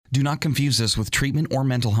Do not confuse this with treatment or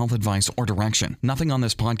mental health advice or direction. Nothing on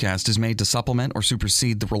this podcast is made to supplement or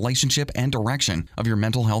supersede the relationship and direction of your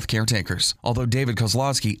mental health caretakers. Although David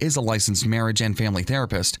Kozlowski is a licensed marriage and family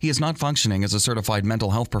therapist, he is not functioning as a certified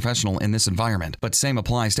mental health professional in this environment, but same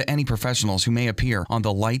applies to any professionals who may appear on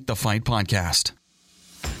the Light the Fight podcast.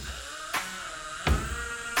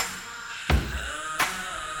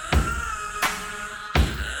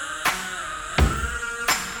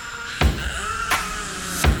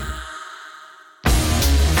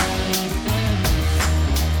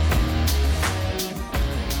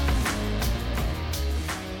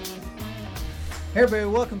 Hey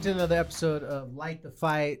everybody, welcome to another episode of Light the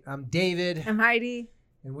Fight. I'm David. I'm Heidi.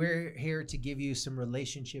 And we're here to give you some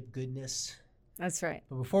relationship goodness. That's right.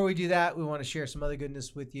 But before we do that, we want to share some other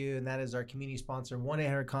goodness with you, and that is our community sponsor,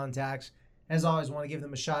 1-800-CONTACTS. As always, I want to give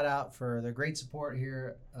them a shout out for their great support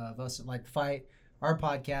here of us at Light the Fight, our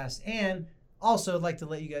podcast, and also I'd like to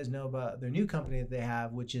let you guys know about their new company that they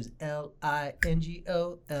have, which is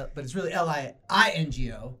Lingo, but it's really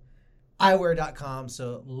Lingo. Eyewear.com.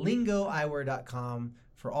 So lingoeyewear.com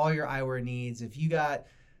for all your eyewear needs. If you got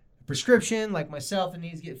a prescription like myself that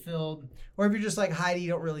needs to get filled, or if you're just like Heidi, you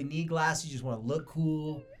don't really need glasses, you just want to look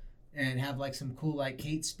cool and have like some cool like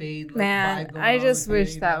Kate Spade vibe going I on just with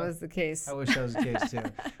wish you, that know? was the case. I wish that was the case too.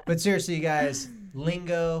 But seriously, you guys,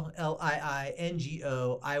 Lingo,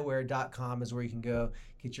 Liingo, eyewear.com is where you can go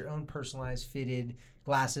get your own personalized fitted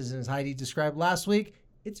glasses. And as Heidi described last week,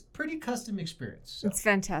 it's a pretty custom experience. So. It's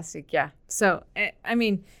fantastic, yeah. So, I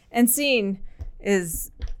mean, and seeing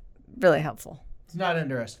is really helpful. It's not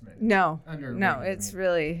underestimated. No, it's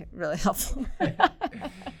really, really helpful.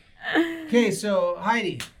 Okay, so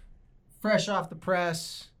Heidi, fresh off the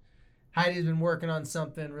press, Heidi's been working on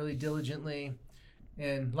something really diligently.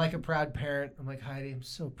 And like a proud parent, I'm like, Heidi, I'm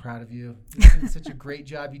so proud of you. You did such a great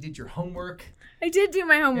job. You did your homework. I did do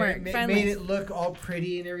my homework. Made it look all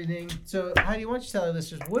pretty and everything. So, Heidi, why don't you tell our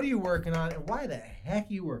listeners, what are you working on and why the heck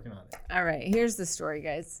are you working on it? All right, here's the story,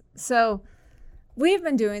 guys. So, we've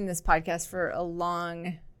been doing this podcast for a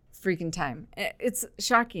long freaking time. It's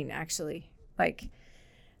shocking, actually. Like,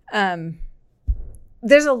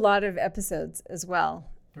 there's a lot of episodes as well.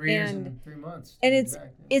 3 years and 3 months. And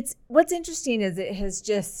it's what's interesting is it has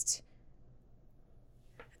just,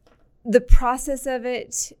 the process of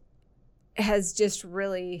it has just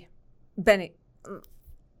really been,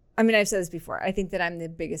 I mean, I've said this before. I think that I'm the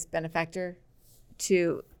biggest benefactor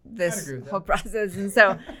to this whole process. And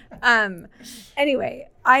so, anyway,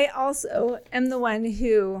 I also am the one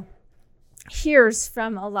who hears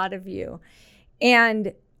from a lot of you,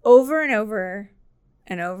 and over and over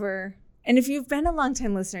and over. And if you've been a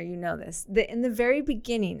long-time listener, you know this, that in the very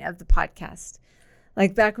beginning of the podcast,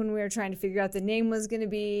 like back when we were trying to figure out the name was going to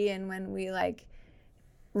be, and when we like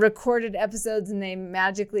recorded episodes and they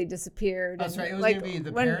magically disappeared. That's right. It was like, going to be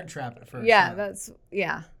the Parent Trap at first.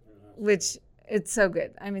 Yeah, which it's so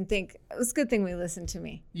good. I mean, it was a good thing we listened to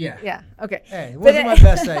me. Yeah. Yeah. Okay. Hey, it wasn't my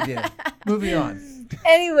best idea. Moving on.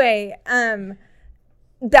 Anyway,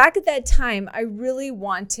 back at that time, I really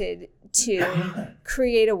wanted to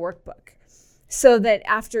create a workbook so that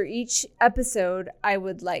after each episode, I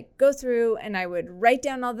would like go through and I would write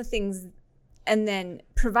down all the things and then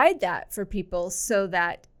provide that for people so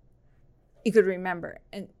that you could remember.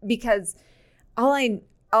 And because all I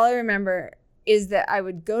remember is that I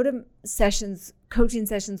would go to coaching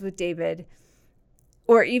sessions with David,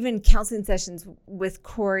 or even counseling sessions with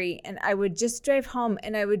Corey, and I would just drive home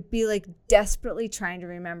and I would be like desperately trying to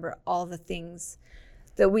remember all the things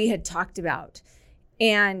that we had talked about.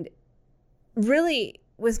 And really,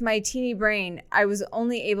 with my teeny brain, I was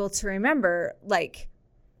only able to remember like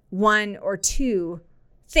 1 or 2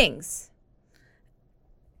 things.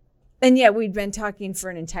 And yet we'd been talking for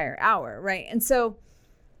an entire hour, right? And so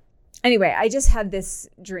anyway, I just had this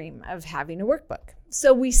dream of having a workbook.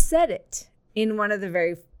 So we said it in one of the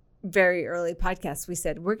very, very early podcasts. We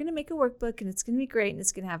said, we're going to make a workbook and it's going to be great. And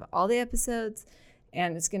it's going to have all the episodes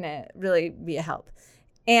and it's going to really be a help.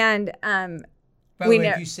 And by the way,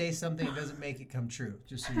 if you say something, it doesn't make it come true.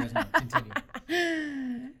 Just so you guys know.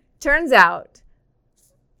 Continue. Turns out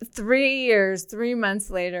 3 years, 3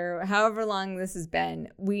 months later, however long this has been,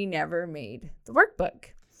 we never made the workbook.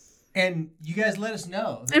 And you guys let us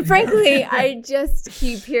know. And frankly, I just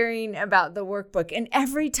keep hearing about the workbook. And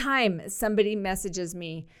every time somebody messages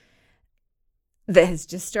me that has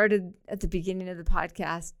just started at the beginning of the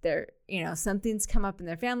podcast, something's come up in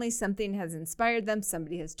their family, something has inspired them,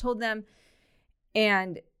 somebody has told them,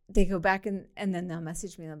 and they go back and then they'll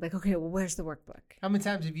message me. And I'm like, okay, well, where's the workbook? How many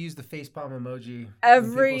times have you used the facepalm emoji?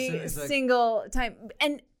 Every single time.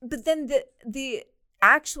 But then the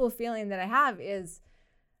actual feeling that I have is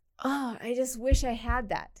oh, I just wish I had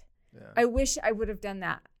that. Yeah. I wish I would have done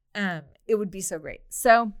that. It would be so great.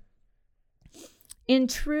 So in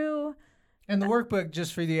true... And the workbook,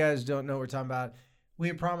 just for you guys who don't know what we're talking about, we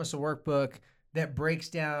had promised a workbook that breaks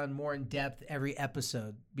down more in depth every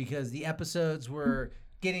episode, because the episodes were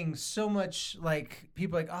getting so much, like,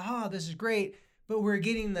 people like, aha, this is great. But we're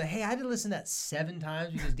getting the, hey, I had to listen to that 7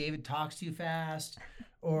 times because David talks too fast,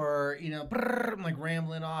 or, you know, I'm like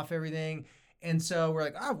rambling off everything. And so we're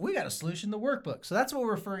like, oh, we got a solution, the workbook. So that's what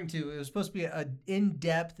we're referring to. It was supposed to be an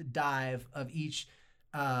in-depth dive of each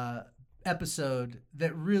episode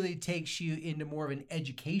that really takes you into more of an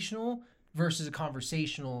educational versus a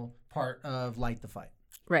conversational part of Light the Fight.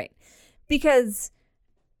 Right. Because,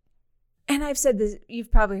 and I've said this,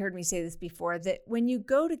 you've probably heard me say this before, that when you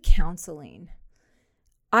go to counseling,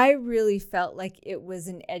 I really felt like it was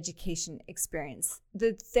an education experience.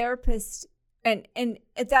 The therapist, and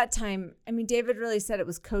at that time, I mean, David really said it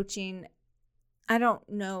was coaching. I don't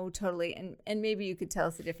know totally, and maybe you could tell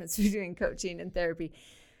us the difference between coaching and therapy.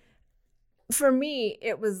 For me,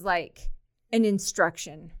 it was like an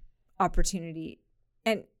instruction opportunity.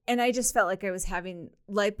 And I just felt like I was having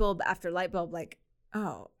light bulb after light bulb, like,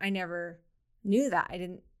 oh, I never knew that. I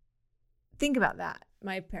didn't think about that.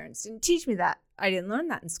 My parents didn't teach me that. I didn't learn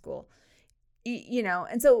that in school. You know,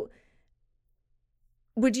 and so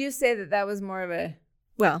would you say that that was more of a,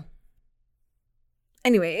 well,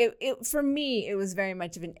 anyway, it for me, it was very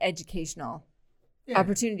much of an educational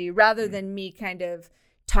opportunity rather than me kind of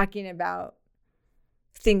talking about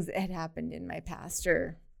things that had happened in my past,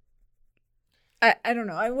 or I don't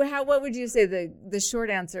know. What would you say the short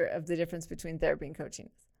answer of the difference between therapy and coaching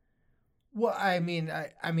is? Well, I mean,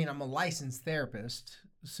 I'm a licensed therapist,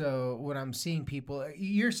 so when I'm seeing people,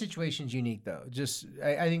 your situation's unique though. Just,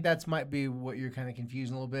 I think that's might be what you're kind of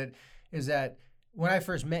confusing a little bit, is that when I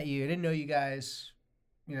first met you, I didn't know you guys.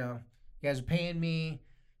 You know, you guys are paying me.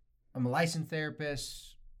 I'm a licensed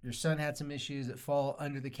therapist. Your son had some issues that fall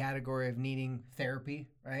under the category of needing therapy,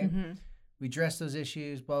 right? Mm-hmm. We addressed those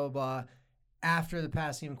issues, blah, blah, blah. After the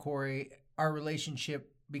passing of Corey, our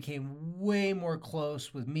relationship became way more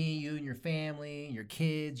close with me, you and your family, your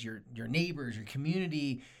kids, your neighbors, your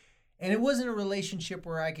community. And it wasn't a relationship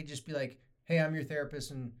where I could just be like, hey, I'm your therapist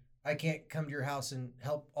and I can't come to your house and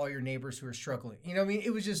help all your neighbors who are struggling. You know what I mean?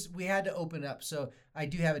 It was just, we had to open up. So I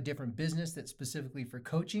do have a different business that's specifically for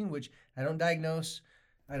coaching, which I don't diagnose.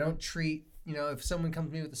 I don't treat, you know, if someone comes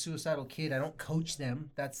to me with a suicidal kid, I don't coach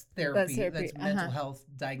them. That's therapy. That's mental health,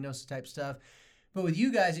 diagnosis type stuff. But with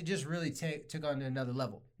you guys, it just really took on to another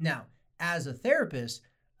level. Now, as a therapist,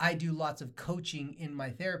 I do lots of coaching in my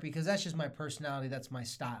therapy because that's just my personality. That's my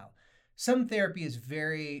style. Some therapy is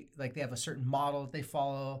very, like, they have a certain model that they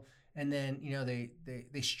follow. And then, you know,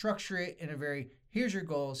 they structure it in a very, here's your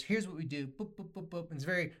goals, here's what we do, boop, boop, boop, boop. And it's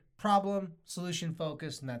very problem, solution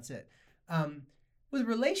focused, and that's it. With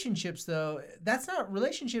relationships, though, that's not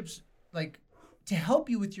relationships, like, to help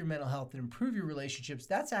you with your mental health and improve your relationships,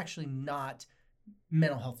 that's actually not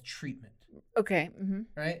mental health treatment. Okay. Mm-hmm.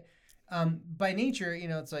 Right? By nature, you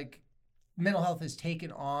know, it's like mental health has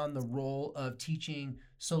taken on the role of teaching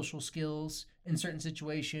social skills in certain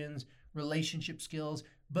situations, relationship skills,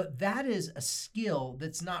 but that is a skill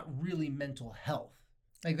that's not really mental health.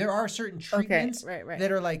 Like, there are certain treatments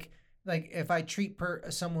that are like if I treat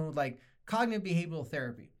someone with like cognitive behavioral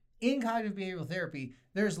therapy. In cognitive behavioral therapy,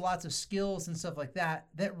 there's lots of skills and stuff like that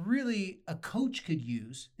really a coach could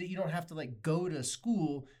use, that you don't have to like go to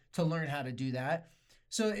school to learn how to do that.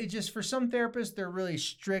 So it just, for some therapists, they're really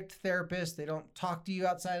strict therapists. They don't talk to you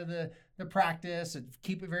outside of the practice and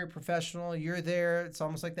keep it very professional. You're there. It's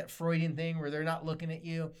almost like that Freudian thing where they're not looking at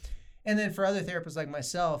you. And then for other therapists like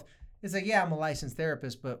myself, it's like, yeah, I'm a licensed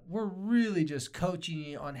therapist, but we're really just coaching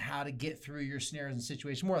you on how to get through your scenarios and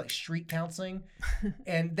situations, more like street counseling.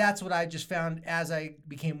 And that's what I just found as I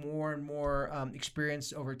became more and more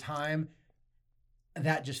experienced over time.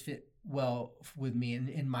 That just fit well with me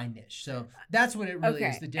in my niche. So that's what it really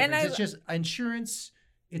is, the difference. It's just insurance,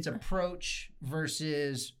 it's approach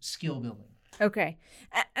versus skill building. Okay.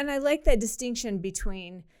 And I like that distinction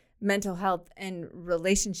between mental health and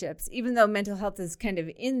relationships, even though mental health is kind of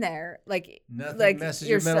in there, like nothing like messes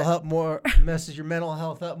your mental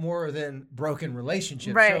health up more than broken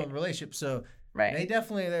relationships. Right. Relationships. So right. They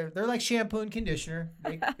definitely they're like shampoo and conditioner.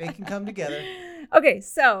 They can come together. Okay,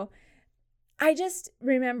 so I just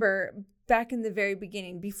remember back in the very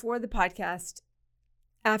beginning, before the podcast,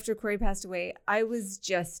 after Corey passed away, I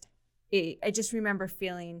just remember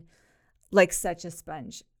feeling like such a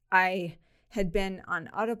sponge. I had been on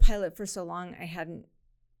autopilot for so long, I hadn't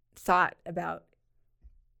thought about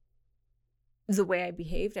the way I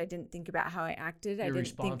behaved. I didn't think about how I acted. Your I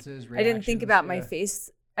responses, didn't think about my yeah. face.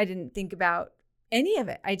 I didn't think about any of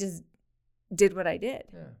it. I just did what I did.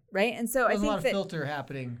 Yeah. Right. And so I There's think a lot of filter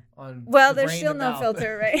happening on. Well, the there's brain, still the no mouth.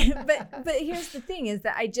 filter, right? but here's the thing is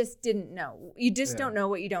that I just didn't know. You just don't know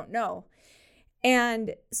what you don't know.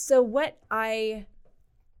 And so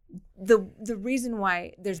the reason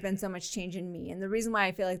why there's been so much change in me and the reason why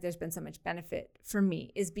I feel like there's been so much benefit for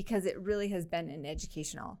me is because it really has been an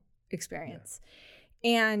educational experience.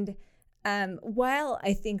 Yeah. And while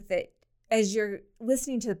I think that as you're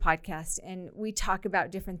listening to the podcast and we talk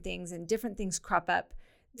about different things and different things crop up,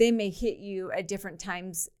 they may hit you at different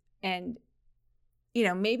times. And,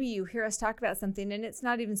 maybe you hear us talk about something and it's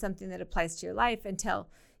not even something that applies to your life until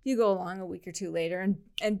you go along a week or two later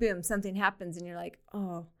and boom, something happens and you're like,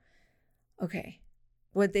 oh, okay,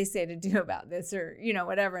 what'd they say to do about this or,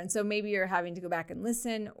 whatever. And so maybe you're having to go back and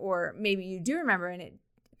listen, or maybe you do remember and it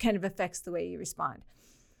kind of affects the way you respond.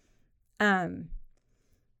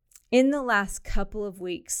 In the last couple of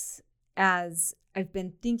weeks, as I've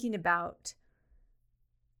been thinking about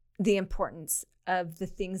the importance of the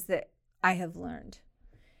things that I have learned,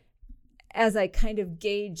 as I kind of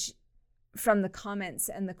gauge from the comments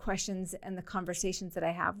and the questions and the conversations that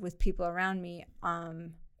I have with people around me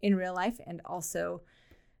in real life and also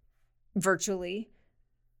virtually,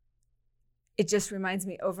 it just reminds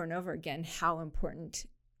me over and over again how important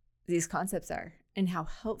these concepts are and how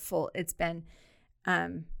helpful it's been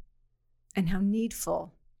and how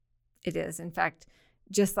needful it is. In fact,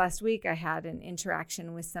 just last week I had an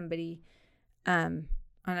interaction with somebody, and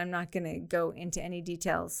I'm not going to go into any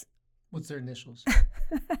details. What's their initials?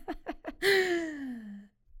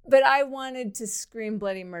 But I wanted to scream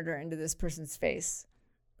bloody murder into this person's face.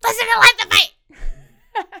 Listen to Let the Fight!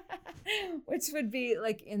 Which would be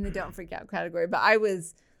like in the don't freak out category. But I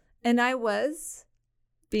was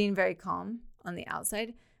being very calm on the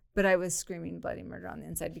outside, but I was screaming bloody murder on the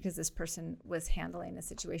inside because this person was handling a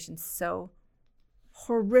situation so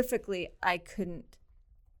horrifically I couldn't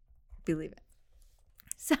believe it.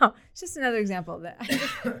 So it's just another example that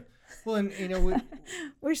I well, and we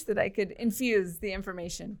wish that I could infuse the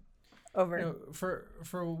information over.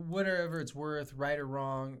 For whatever it's worth, right or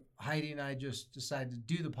wrong, Heidi and I just decided to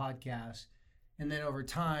do the podcast, and then over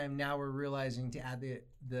time, now we're realizing to add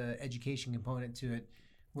the education component to it.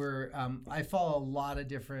 Where I follow a lot of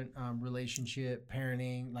different relationship,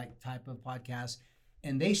 parenting, like type of podcasts,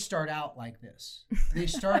 and they start out like this. They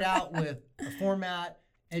start out with a format,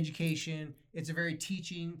 education. It's a very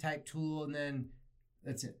teaching type tool, and then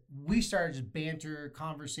that's it. We started just banter,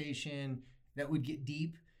 conversation that would get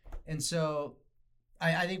deep, and so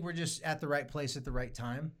I think we're just at the right place at the right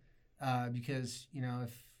time, because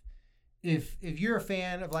if you're a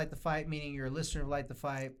fan of Light the Fight, meaning you're a listener of Light the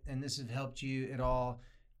Fight, and this has helped you at all.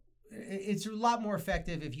 It's a lot more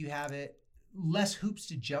effective if you have less hoops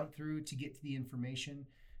to jump through to get to the information.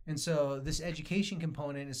 And so this education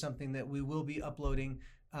component is something that we will be uploading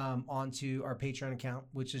onto our Patreon account,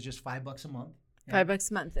 which is just $5 a month. Yeah.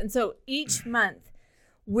 $5 a month. And so each month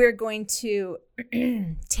we're going to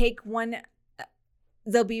take one,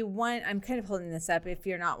 there'll be one, I'm kind of holding this up if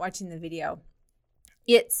you're not watching the video.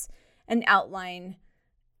 It's an outline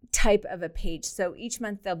type of a page. So each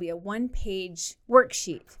month there'll be a 1-page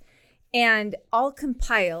worksheet. And all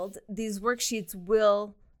compiled, these worksheets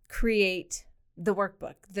will create the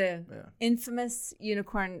workbook, the infamous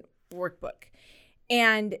unicorn workbook.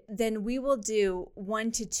 And then we will do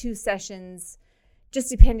 1 to 2 sessions, just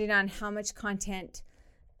depending on how much content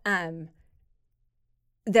that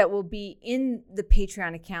will be in the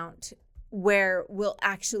Patreon account, where we'll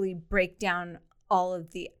actually break down all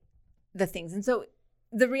of the things. And so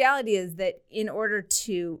the reality is that in order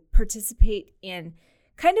to participate in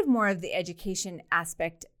kind of more of the education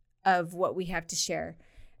aspect of what we have to share,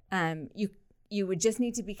 you would just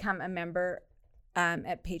need to become a member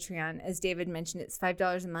at Patreon. As David mentioned, it's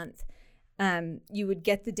 $5 a month. You would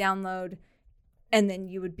get the download, and then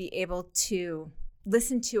you would be able to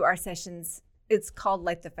listen to our sessions. It's called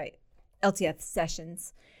Light the Fight, LTF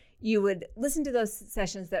sessions. You would listen to those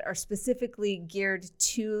sessions that are specifically geared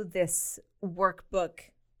to this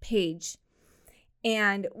workbook page.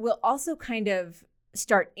 And we'll also kind of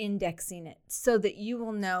start indexing it so that you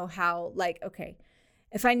will know how, okay,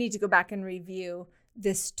 if I need to go back and review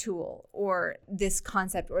this tool or this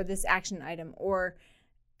concept or this action item or,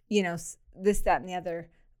 this, that, and the other,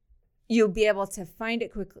 you'll be able to find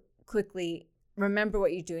it quickly, remember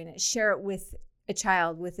what you're doing, share it with a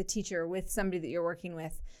child, with a teacher, with somebody that you're working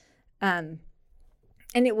with. And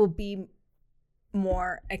it will be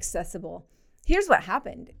more accessible. Here's what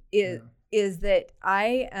happened is that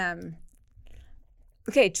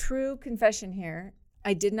Okay, true confession here.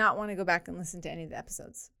 I did not want to go back and listen to any of the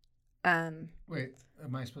episodes. Wait,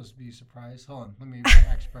 am I supposed to be surprised? Hold on, let me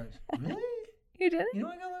act surprised. Really? You didn't? You don't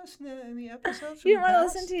want to listen to any episodes? You don't want to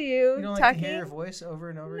listen to you don't talking? like to hear your voice over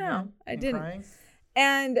and over again? No, I didn't. Crying?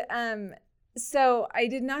 And so I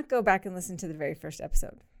did not go back and listen to the very first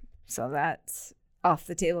episode. So that's off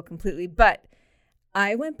the table completely. But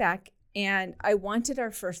I went back and I wanted our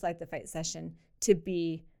first Light the Fight session to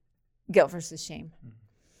be guilt versus shame. Mm-hmm.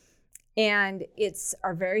 And it's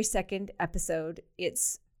our very second episode.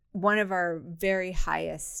 It's one of our very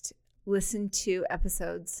highest listened to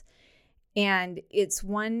episodes. And it's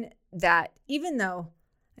one that, even though,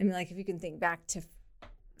 I mean, like if you can think back to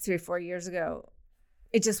 3 or 4 years ago,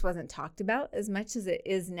 it just wasn't talked about as much as it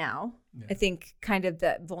is now. Yeah. I think kind of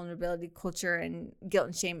that vulnerability culture and guilt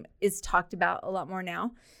and shame is talked about a lot more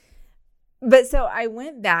now. But so I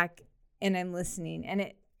went back and I'm listening, and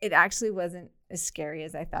it actually wasn't as scary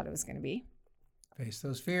as I thought it was going to be. Face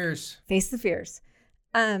those fears. Face the fears.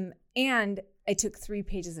 And I took 3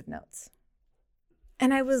 pages of notes.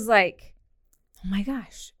 And I was like, oh my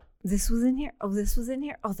gosh, this was in here. Oh, this was in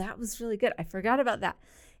here. Oh, that was really good. I forgot about that.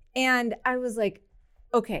 And I was like,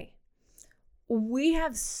 okay, we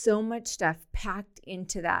have so much stuff packed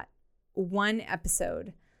into that one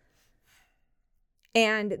episode.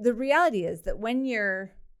 And the reality is that when it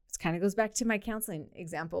kind of goes back to my counseling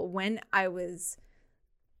example, when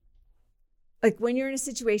you're in a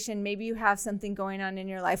situation, maybe you have something going on in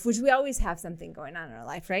your life, which we always have something going on in our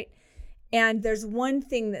life, right? And there's one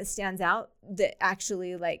thing that stands out that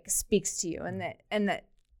actually like speaks to you and that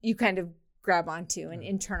you kind of grab onto and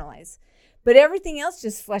internalize. But everything else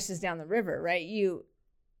just flushes down the river, right? You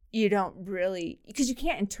don't really, because you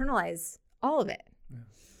can't internalize all of it. Yeah.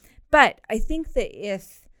 But I think that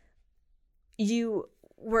if you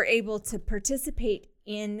were able to participate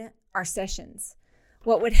in our sessions,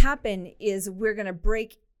 what would happen is we're going to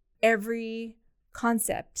break every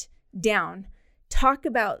concept down, talk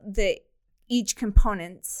about each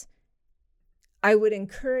components. I would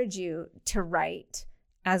encourage you to write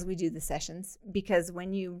as we do the sessions, because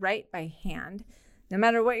when you write by hand, no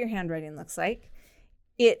matter what your handwriting looks like,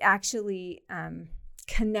 it actually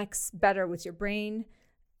connects better with your brain,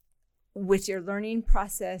 with your learning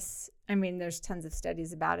process. I mean, there's tons of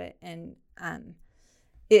studies about it, and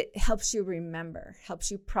it helps you remember,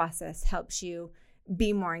 helps you process, helps you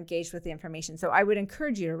be more engaged with the information. So I would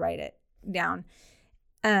encourage you to write it down.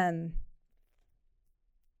 And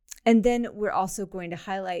then we're also going to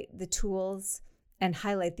highlight the tools and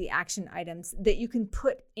highlight the action items that you can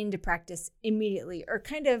put into practice immediately, or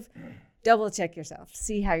kind of double check yourself,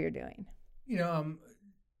 see how you're doing. You know,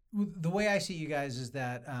 the way I see you guys is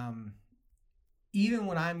that even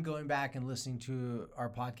when I'm going back and listening to our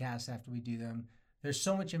podcasts after we do them, there's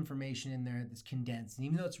so much information in there that's condensed. And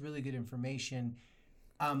even though it's really good information,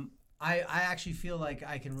 I actually feel like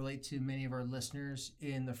I can relate to many of our listeners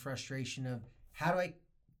in the frustration of how do I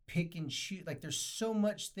pick and choose? Like there's so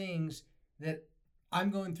much things that I'm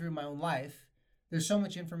going through in my own life. There's so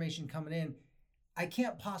much information coming in. I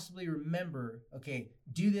can't possibly remember, okay,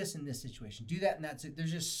 do this in this situation, do that and that's it.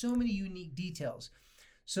 There's just so many unique details.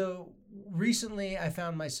 So recently I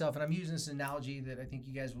found myself, and I'm using this analogy that I think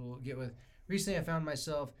you guys will get with. Recently I found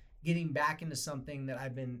myself getting back into something that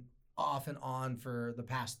I've been off and on for the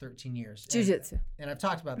past 13 years. Jiu-jitsu. And I've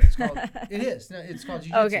talked about this. It's called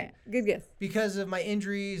jiu-jitsu. Okay, good guess. Because of my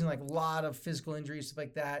injuries and like a lot of physical injuries, stuff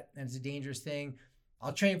like that, and it's a dangerous thing.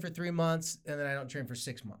 I'll train for 3 months and then I don't train for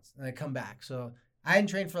 6 months and I come back. So I hadn't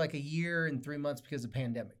trained for like a year and 3 months because of the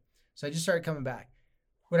pandemic. So I just started coming back.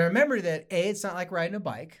 When I remember that A, it's not like riding a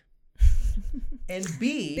bike, and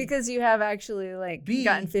B, because you have actually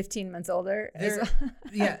gotten 15 months older.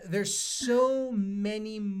 There's so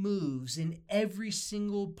many moves in every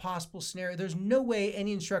single possible scenario. There's no way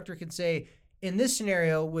any instructor can say, in this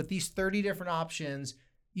scenario with these 30 different options,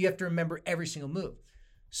 you have to remember every single move.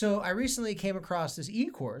 So I recently came across this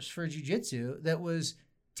e-course for jiu-jitsu that was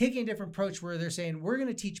taking a different approach where they're saying, we're going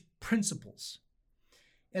to teach principles.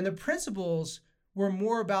 And the principles were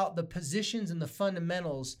more about the positions and the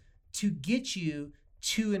fundamentals to get you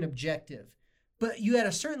to an objective. But you had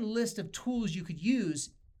a certain list of tools you could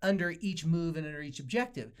use under each move and under each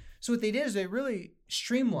objective. So what they did is they really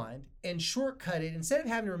streamlined and shortcutted. Instead of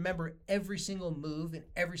having to remember every single move and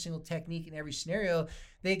every single technique in every scenario,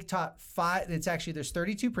 they taught 5. There's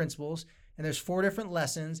 32 principles and there's 4 different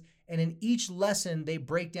lessons. And in each lesson, they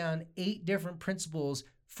break down 8 different principles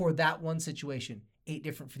for that one situation, 8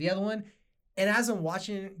 different for the other one. And as I'm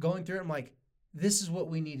watching it, going through it, I'm like, this is what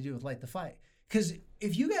we need to do with Light the Fight. Because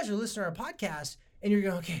if you guys are listening to our podcast and you're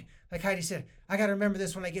going, okay, like Heidi said, I got to remember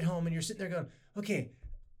this when I get home. And you're sitting there going, okay,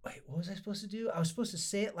 wait, what was I supposed to do? I was supposed to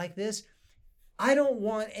say it like this. I don't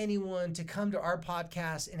want anyone to come to our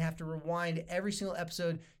podcast and have to rewind every single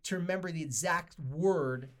episode to remember the exact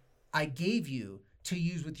word I gave you to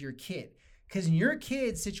use with your kid. Because in your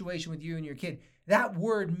kid's situation with you and your kid, that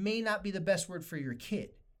word may not be the best word for your kid.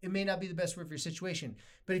 It may not be the best word for your situation.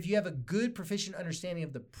 But if you have a good, proficient understanding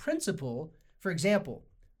of the principle, for example,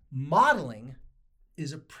 modeling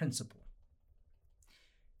is a principle.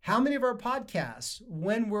 How many of our podcasts,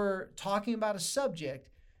 when we're talking about a subject,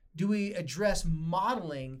 do we address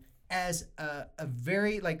modeling as a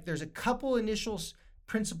very, like, there's a couple initial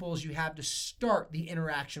principles you have to start the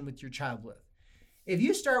interaction with your child with. If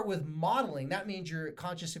you start with modeling, that means you're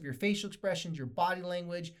conscious of your facial expressions, your body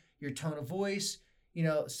language, your tone of voice,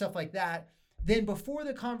 stuff like that. Then before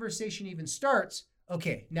the conversation even starts,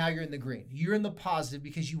 okay, now you're in the green. You're in the positive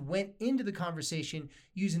because you went into the conversation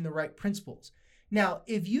using the right principles. Now,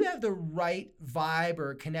 if you have the right vibe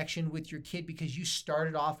or connection with your kid because you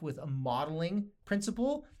started off with a modeling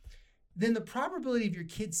principle, then the probability of your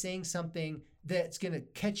kid saying something that's going to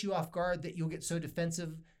catch you off guard, that you'll get so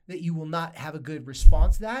defensive that you will not have a good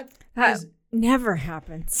response to that never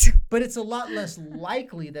happens. But it's a lot less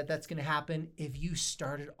likely that that's going to happen if you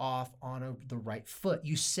started off on the right foot.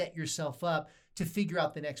 You set yourself up to figure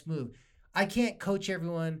out the next move. I can't coach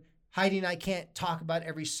everyone. Heidi and I can't talk about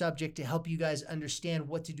every subject to help you guys understand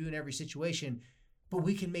what to do in every situation, but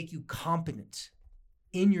we can make you competent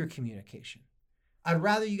in your communication. I'd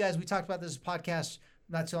rather you guys, we talked about this podcast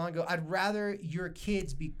not so long ago, I'd rather your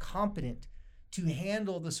kids be competent to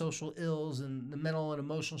handle the social ills and the mental and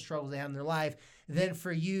emotional struggles they have in their life than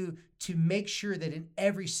for you to make sure that in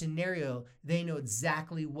every scenario, they know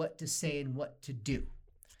exactly what to say and what to do.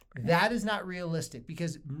 Okay. That is not realistic,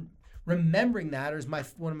 because remembering that is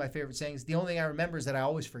one of my favorite sayings. The only thing I remember is that I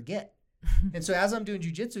always forget. And so as I'm doing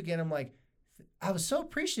jujitsu again, I'm like, I was so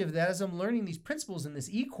appreciative of that as I'm learning these principles in this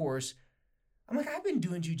e-course. I'm like, I've been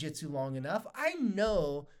doing jujitsu long enough. I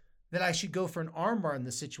know that I should go for an armbar in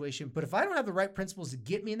this situation. But if I don't have the right principles to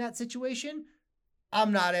get me in that situation,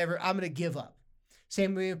 I'm going to give up.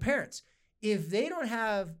 Same with parents. If they don't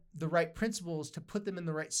have the right principles to put them in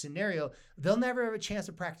the right scenario, they'll never have a chance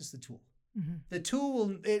to practice the tool. Mm-hmm. The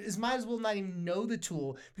tool might as well not even know the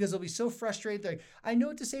tool, because they'll be so frustrated. They're like, I know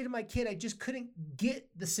what to say to my kid. I just couldn't get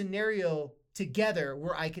the scenario together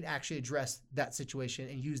where I could actually address that situation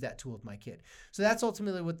and use that tool with my kid. So that's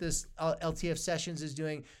ultimately what this LTF Sessions is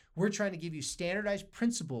doing. We're trying to give you standardized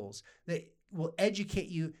principles that will educate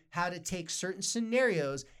you how to take certain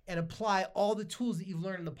scenarios and apply all the tools that you've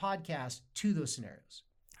learned in the podcast to those scenarios.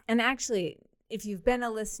 And actually, if you've been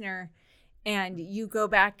a listener and you go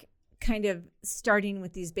back kind of starting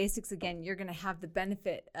with these basics again, you're going to have the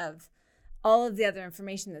benefit of all of the other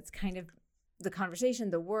information that's kind of the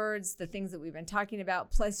conversation, the words, the things that we've been talking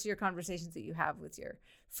about, plus your conversations that you have with your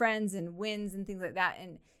friends and wins and things like that.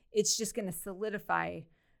 And it's just going to solidify.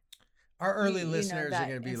 Our early listeners are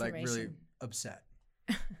going to be like really upset.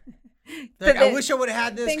 Like, I wish I would have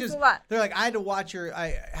had this, because they're like, I had to watch your.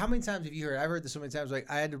 How many times have you heard? I've heard this so many times.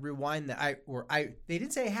 Like, I had to rewind that. They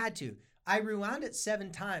didn't say I had to. I rewound it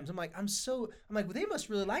 7 times. I'm like, well, they must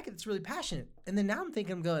really like it. It's really passionate. And then now I'm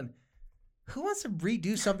thinking, I'm going, who wants to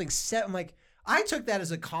redo something 7? I'm like, I took that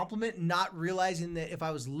as a compliment, not realizing that if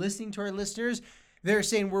I was listening to our listeners, they're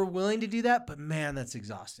saying we're willing to do that, but man, that's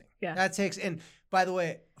exhausting. Yeah. That takes, and by the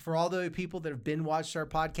way, for all the people that have been watched our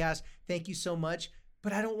podcast, thank you so much.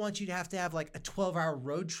 But I don't want you to have like a 12-hour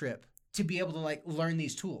road trip to be able to like learn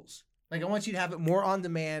these tools. Like, I want you to have it more on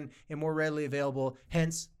demand and more readily available.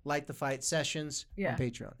 Hence, Light the Fight Sessions on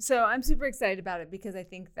Patreon. So I'm super excited about it, because I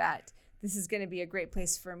think that this is going to be a great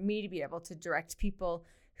place for me to be able to direct people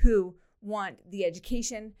who want the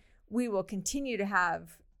education. We will continue to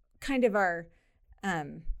have kind of our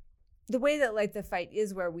the way that Light the Fight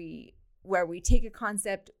is, where we take a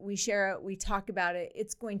concept, we share it, we talk about it.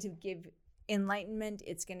 It's going to give enlightenment.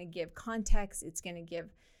 It's going to give context. It's going to give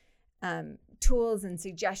tools and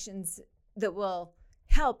suggestions that will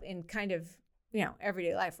help in kind of,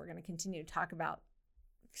 everyday life. We're going to continue to talk about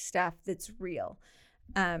stuff that's real.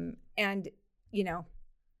 And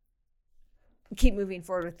keep moving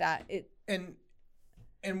forward with that.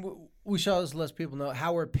 And we should always let people know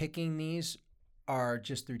how we're picking these are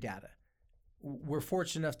just through data. We're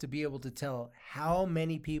fortunate enough to be able to tell how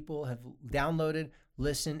many people have downloaded,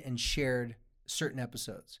 listened, and shared certain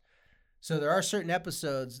episodes. So there are certain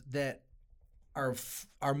episodes that are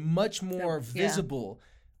much more visible,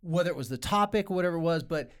 whether it was the topic, whatever it was,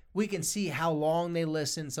 but we can see how long they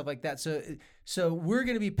listen, stuff like that. So we're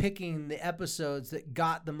going to be picking the episodes that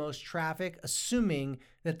got the most traffic, assuming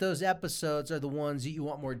that those episodes are the ones that you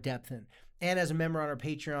want more depth in. And as a member on our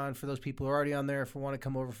Patreon, for those people who are already on there, if we want to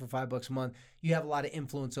come over for $5 a month, you have a lot of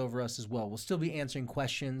influence over us as well. We'll still be answering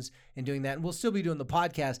questions and doing that. And we'll still be doing the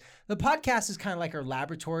podcast. The podcast is kind of like our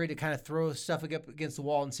laboratory to kind of throw stuff up against the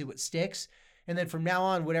wall and see what sticks. And then from now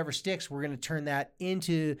on, whatever sticks, we're going to turn that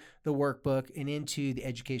into the workbook and into the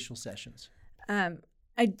educational sessions.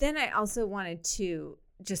 I also wanted to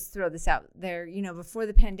just throw this out there. Before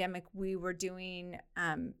the pandemic, we were doing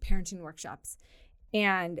parenting workshops.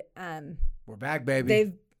 And we're back,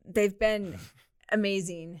 baby. They've been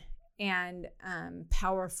amazing and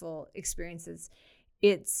powerful experiences.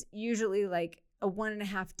 It's usually like a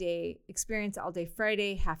 1.5 day experience, all day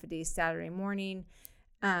Friday, half a day Saturday morning.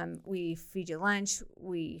 We feed you lunch.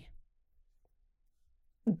 We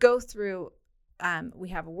go through. We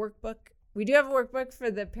have a workbook. We do have a workbook for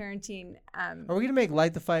the parenting. Are we gonna make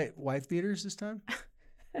Light the Fight wife beaters this time?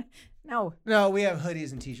 No, we have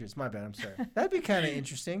hoodies and t-shirts. My bad. I'm sorry. That'd be kind of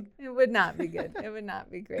interesting. It would not be good. It would not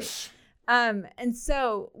be great. And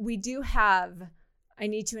so we do have, I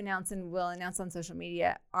need to announce and will announce on social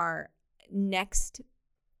media, our next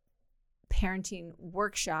parenting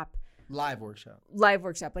workshop. Live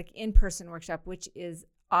workshop, like in-person workshop, which is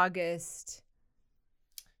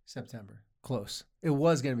September. Close. It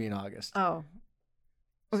was going to be in August. Oh.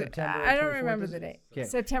 September I don't remember the date. Okay.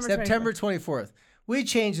 September 24th. We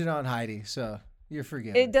changed it on Heidi, so you're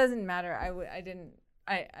forgiven. It doesn't matter. I wouldn't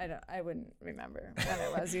remember when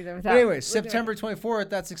it was either. But anyway, September 24th,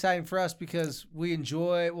 that's exciting for us because we don't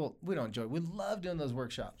enjoy. We love doing those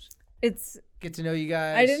workshops. Get to know you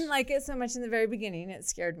guys. I didn't like it so much in the very beginning. It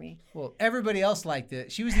scared me. Well, everybody else liked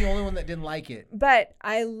it. She was the only one that didn't like it. But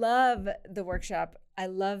I love the workshop. I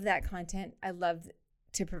love that content. I love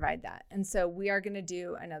to provide that. And so we are going to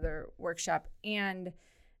do another workshop. And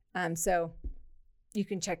so you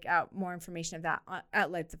can check out more information of that at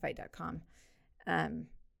lightthefight.com.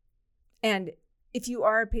 And if you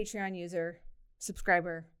are a Patreon user,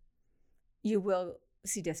 subscriber, you will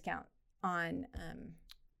see discount on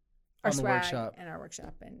our swag workshop. And our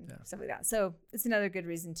workshop and stuff like that. So it's another good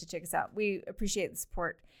reason to check us out. We appreciate the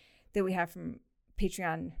support that we have from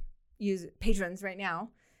Patreon patrons right now.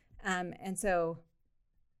 And so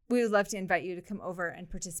we would love to invite you to come over and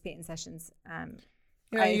participate in sessions.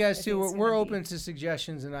 You guys too. We're open to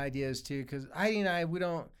suggestions and ideas too, because Heidi and I we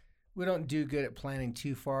don't do good at planning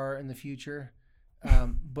too far in the future.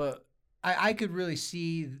 But I could really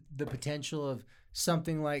see the potential of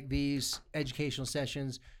something like these educational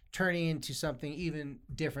sessions turning into something even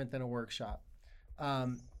different than a workshop.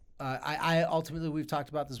 I ultimately, we've talked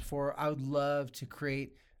about this before. I would love to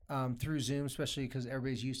create through Zoom, especially because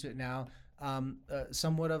everybody's used to it now.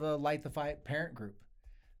 Somewhat of a Light the Fight parent group.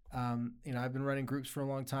 I've been running groups for a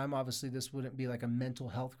long time. Obviously, this wouldn't be like a mental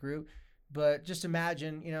health group, but just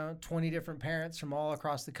imagine, 20 different parents from all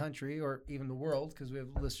across the country or even the world, because we have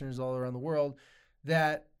listeners all around the world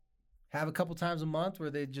that have a couple times a month where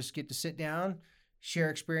they just get to sit down, share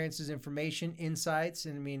experiences, information, insights.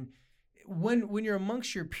 And I mean, when you're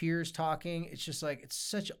amongst your peers talking, it's just like, it's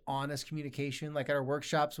such honest communication. Like at our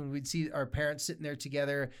workshops, when we'd see our parents sitting there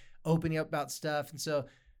together, opening up about stuff. And so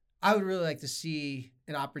I would really like to see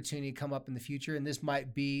an opportunity come up in the future. And this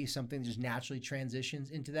might be something that just naturally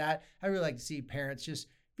transitions into that. I really like to see parents just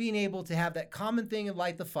being able to have that common thing and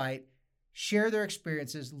Light the Fight, share their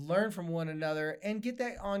experiences, learn from one another, and get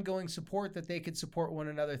that ongoing support that they could support one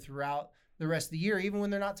another throughout the rest of the year, even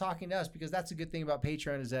when they're not talking to us, because that's a good thing about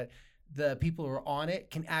Patreon is that the people who are on it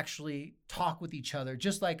can actually talk with each other,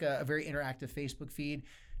 just like a very interactive Facebook feed.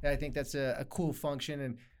 And I think that's a cool function.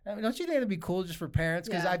 And I mean, don't you think it'd be cool just for parents?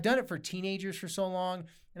 Because I've done it for teenagers for so long,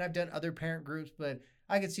 and I've done other parent groups, but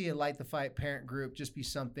I could see a Light the Fight parent group just be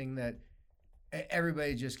something that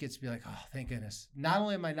everybody just gets to be like, oh, thank goodness. Not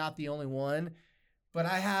only am I not the only one, but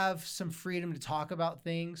I have some freedom to talk about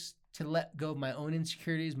things, to let go of my own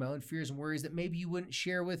insecurities, my own fears and worries that maybe you wouldn't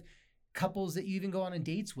share with couples that you even go on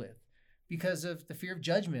dates with because of the fear of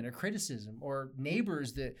judgment or criticism, or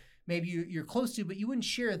neighbors that maybe you're close to, but you wouldn't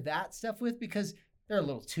share that stuff with because they're a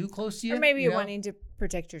little too close to you. Or maybe you're wanting to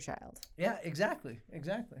protect your child. Yeah, exactly.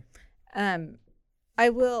 I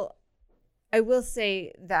will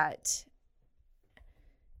say that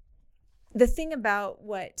the thing about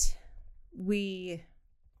what we,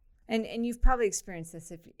 and you've probably experienced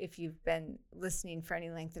this if you've been listening for any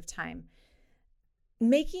length of time,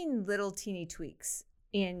 making little teeny tweaks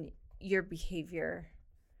in your behavior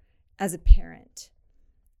as a parent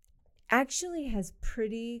actually has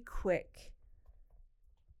pretty quick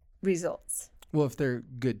results. Well, if they're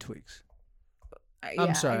good tweaks.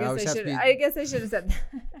 I'm sorry. I guess I should have said that.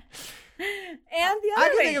 And the other I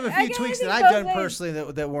can way, think of a few tweaks that I've done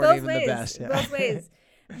personally that weren't even the best. Yeah. Both ways.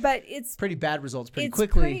 But it's pretty bad results pretty it's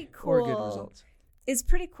quickly pretty cool. or good results. It's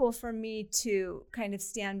pretty cool for me to kind of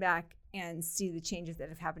stand back and see the changes that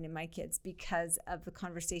have happened in my kids because of the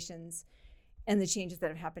conversations and the changes that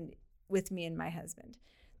have happened with me and my husband.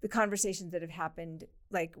 The conversations that have happened,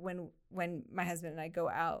 like when my husband and I go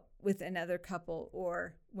out with another couple,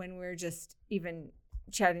 or when we're just even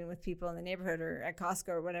chatting with people in the neighborhood or at Costco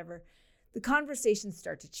or whatever, the conversations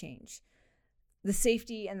start to change. The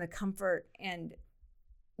safety and the comfort and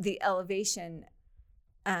the elevation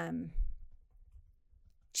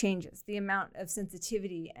changes. The amount of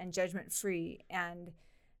sensitivity and judgment-free and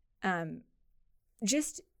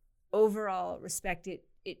just overall respect,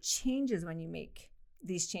 it changes when you make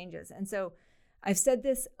these changes. And so I've said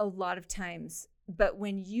this a lot of times, but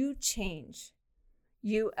when you change,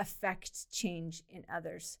 you affect change in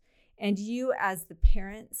others. And you, as the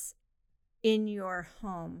parents in your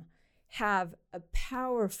home, have a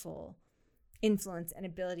powerful influence and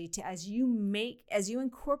ability to, as you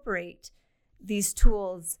incorporate these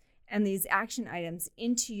tools and these action items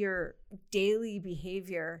into your daily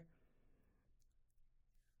behavior,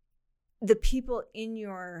 the people in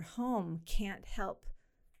your home can't help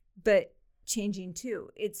but changing too.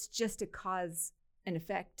 It's just a cause and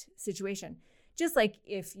effect situation. Just like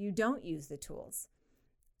if you don't use the tools,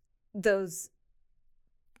 the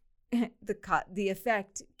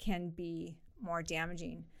effect can be more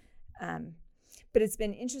damaging. But it's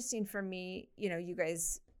been interesting for me. You know, you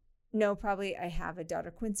guys know probably I have a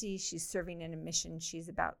daughter, Quincy. She's serving in a mission. She's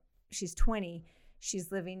 20.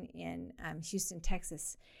 She's living in Houston,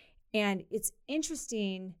 Texas. And it's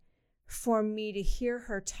interesting for me to hear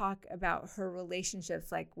her talk about her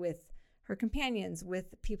relationships, like with her companions,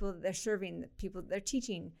 with the people that they're serving, the people that they're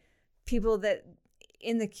teaching, people that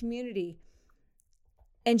in the community.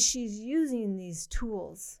 And she's using these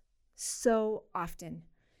tools so often.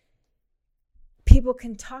 People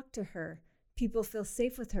can talk to her. People feel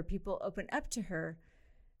safe with her. People open up to her.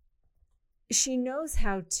 She knows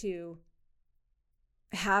how to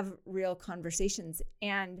have real conversations.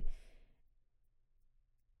 And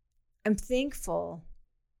I'm thankful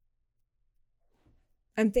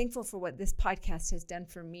for what this podcast has done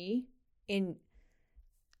for me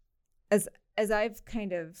as I've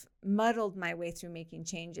kind of muddled my way through making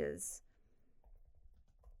changes.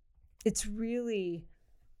 It's really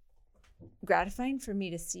gratifying for me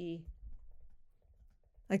to see,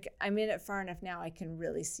 like, I'm in it far enough now, I can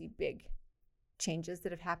really see big changes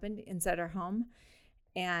that have happened inside our home.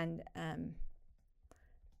 And I'm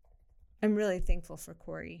really thankful for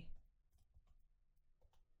Corey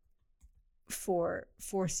for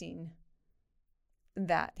forcing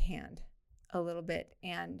that hand a little bit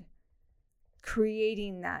and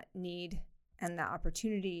creating that need and that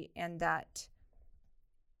opportunity and that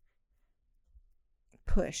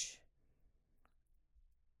push.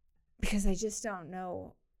 Because I just don't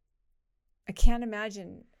know. I can't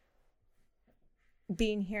imagine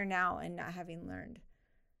being here now and not having learned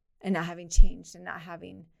and not having changed and not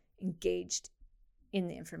having engaged in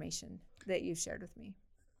the information that you've shared with me.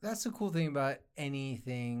 That's the cool thing about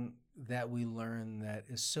anything that we learn that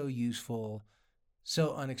is so useful,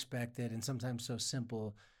 so unexpected, and sometimes so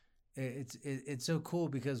simple. It's so cool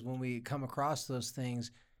because when we come across those things,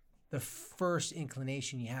 the first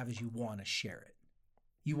inclination you have is you want to share it.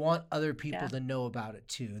 You want other people to know about it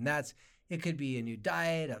too. And it could be a new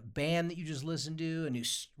diet, a band that you just listened to, a new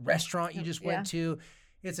restaurant you just went to.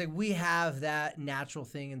 It's like we have that natural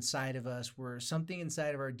thing inside of us where something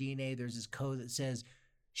inside of our DNA, there's this code that says,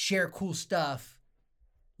 share cool stuff,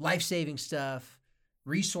 life-saving stuff,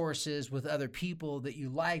 resources with other people that you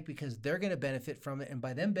like because they're going to benefit from it. And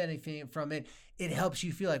by them benefiting from it, it helps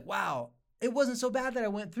you feel like, wow, it wasn't so bad that I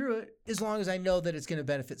went through it as long as I know that it's going to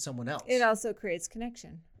benefit someone else. It also creates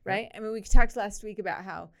connection, right? Yep. I mean, we talked last week about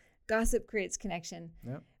how gossip creates connection,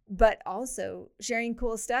 but also sharing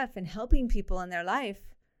cool stuff and helping people in their life.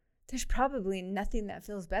 There's probably nothing that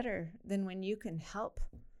feels better than when you can help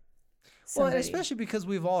somebody. Well, especially because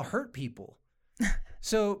we've all hurt people.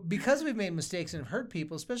 So because we've made mistakes and hurt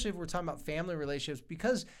people, especially if we're talking about family relationships,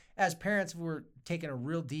 because as parents, if we're taking a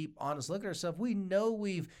real deep, honest look at ourselves, we know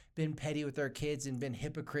we've been petty with our kids and been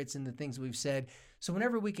hypocrites in the things we've said. So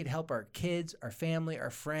whenever we could help our kids, our family, our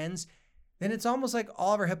friends, then it's almost like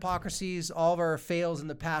all of our hypocrisies, all of our fails in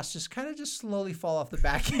the past just kind of just slowly fall off the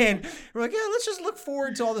back end. We're like, yeah, let's just look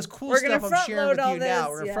forward to all this cool stuff I'm sharing with you now.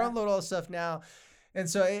 We're going to front load all this stuff now. And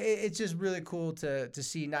so it's just really cool to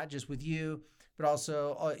see, not just with you, but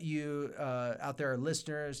also you out there, our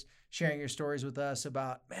listeners, sharing your stories with us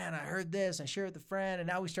about, man, I heard this, I shared with a friend, and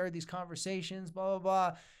now we started these conversations, blah, blah,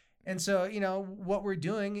 blah. And so, what we're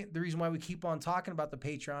doing, the reason why we keep on talking about the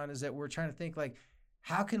Patreon is that we're trying to think like,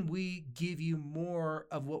 how can we give you more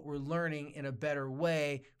of what we're learning in a better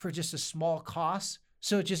way for just a small cost?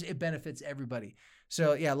 So it benefits everybody.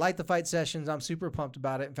 So yeah, Light the Fight sessions. I'm super pumped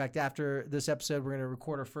about it. In fact, after this episode, we're going to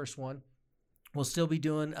record our first one. We'll still be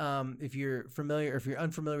doing, if you're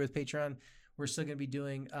unfamiliar with Patreon, we're still going to be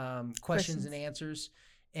doing questions and answers.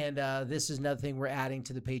 And this is another thing we're adding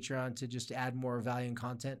to the Patreon to just add more value and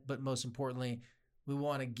content. But most importantly, we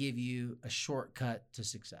want to give you a shortcut to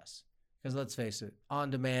success. Because let's face it,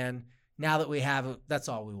 on demand, now that we have it, that's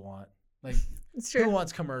all we want. Like, who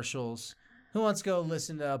wants commercials? Who wants to go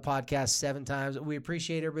listen to a podcast 7 times? We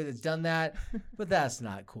appreciate everybody that's done that, but that's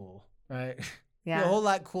not cool, right? Yeah. It'd be a whole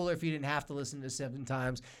lot cooler if you didn't have to listen to 7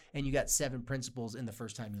 times and you got 7 principles in the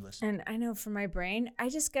first time you listen. And I know for my brain, I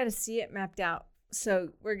just got to see it mapped out. So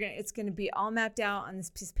it's going to be all mapped out on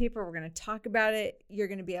this piece of paper. We're going to talk about it. You're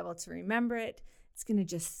going to be able to remember it. It's going to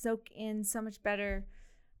just soak in so much better.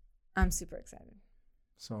 I'm super excited.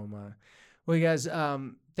 So am I. Well, you guys,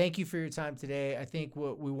 thank you for your time today. I think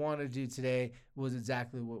what we wanted to do today was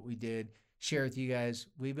exactly what we did. Share with you guys.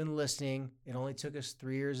 We've been listening. It only took us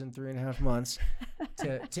 3 years and 3.5 months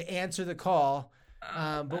to answer the call.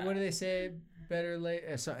 But what do they say? Better late,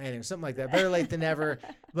 something like that. Better late than never.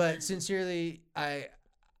 But sincerely, I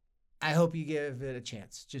hope you give it a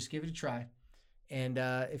chance. Just give it a try. And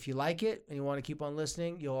if you like it and you want to keep on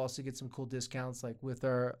listening, you'll also get some cool discounts, like with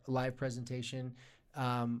our live presentation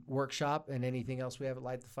workshop and anything else we have at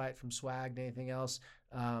Light the Fight, from swag to anything else.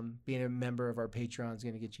 Being a member of our Patreon is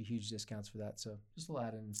going to get you huge discounts for that. So just a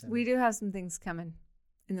lot of incentive. We do have some things coming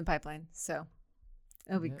in the pipeline, so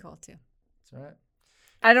it'll be cool too. That's all right.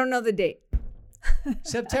 I don't know the date.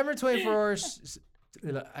 September 24th.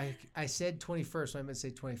 I said 21st, so I meant to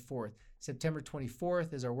say 24th. September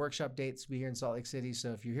 24th is our workshop date. It's be here in Salt Lake City.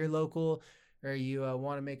 So if you're here local or you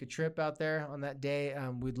want to make a trip out there on that day,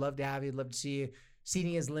 we'd love to have you. Love to see you.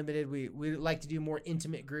 Seating is limited. We like to do more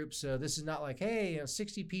intimate groups. So this is not like, hey,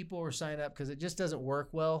 60 people or sign up, because it just doesn't work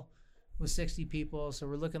well with 60 people. So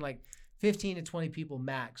we're looking like 15 to 20 people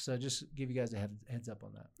max. So just give you guys a heads up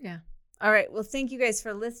on that. Yeah. All right. Well, thank you guys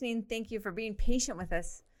for listening. Thank you for being patient with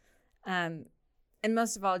us. And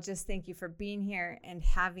most of all, just thank you for being here and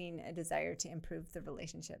having a desire to improve the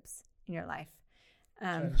relationships in your life.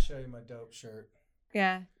 Trying to show you my dope shirt.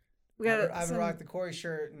 Yeah. I haven't rocked the Corey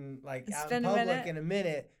shirt and out in public in a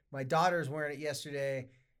minute. My daughter's wearing it yesterday,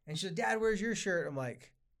 and she said, "Dad, where's your shirt?" I'm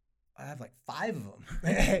like, I have like 5 of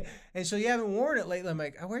them. And so you haven't worn it lately. I'm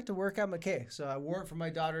like, I wear it to work out. Okay. So I wore it for my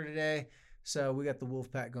daughter today. So we got the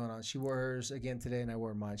wolf pack going on. She wore hers again today, and I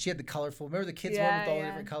wore mine. She had the colorful. Remember the kids one with all the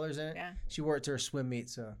different colors in it? Yeah. She wore it to her swim meet.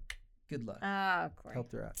 So good luck. Corey.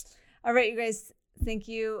 Helped her out. All right, you guys. Thank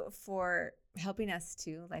you for helping us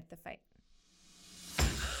to light the fight.